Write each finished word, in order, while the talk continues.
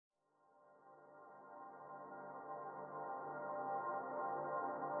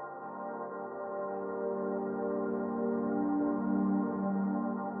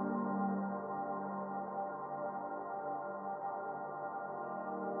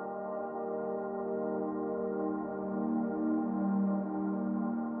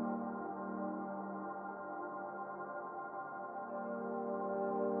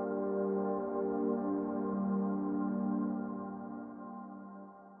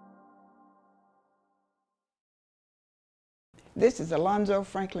This is Alonzo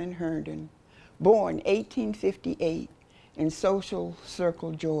Franklin Herndon, born 1858 in Social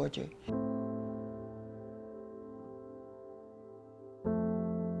Circle, Georgia.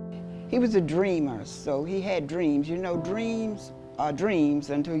 He was a dreamer, so he had dreams. You know, dreams are dreams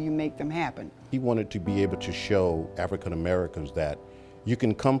until you make them happen. He wanted to be able to show African Americans that you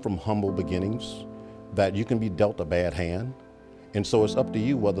can come from humble beginnings, that you can be dealt a bad hand, and so it's up to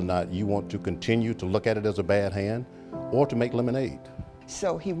you whether or not you want to continue to look at it as a bad hand or to make lemonade.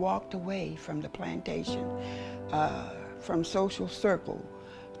 So he walked away from the plantation, from Social Circle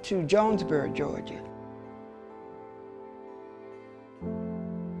to Jonesboro, Georgia.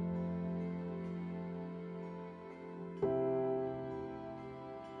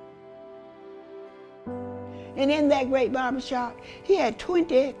 And in that great barbershop, he had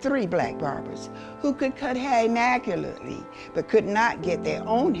 23 black barbers who could cut hair immaculately, but could not get their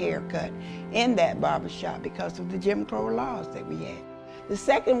own hair cut in that barbershop because of the Jim Crow laws that we had. The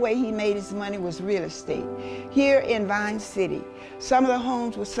second way he made his money was real estate. Here in Vine City, some of the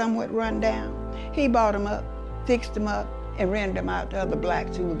homes were somewhat run down. He bought them up, fixed them up, and rented them out to other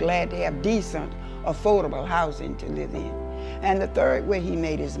blacks who were glad to have decent, affordable housing to live in. And the third way he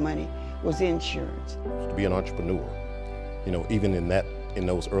made his money was insurance. To be an entrepreneur, you know, even in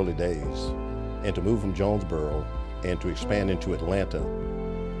those early days, and to move from Jonesboro and to expand into Atlanta,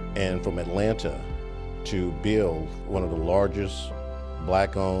 and from Atlanta to build one of the largest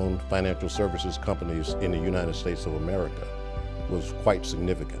black-owned financial services companies in the United States of America was quite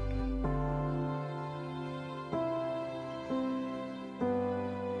significant.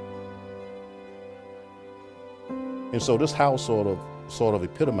 And so this house sort of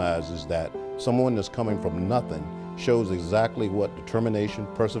epitomizes that someone that's coming from nothing shows exactly what determination,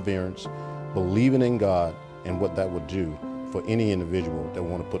 perseverance, believing in God, and what that would do for any individual that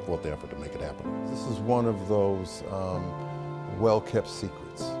want to put forth the effort to make it happen. This is one of those well-kept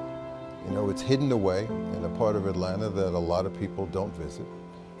secrets. You know, it's hidden away in a part of Atlanta that a lot of people don't visit.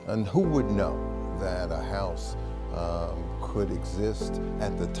 And who would know that a house could exist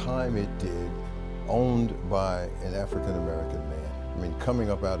at the time it did, owned by an African American man. I mean, coming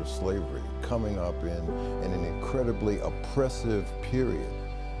up out of slavery, coming up in an incredibly oppressive period,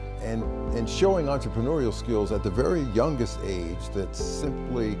 and showing entrepreneurial skills at the very youngest age that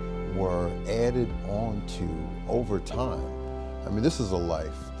simply were added on to over time. I mean, this is a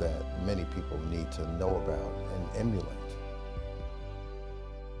life that many people need to know about and emulate.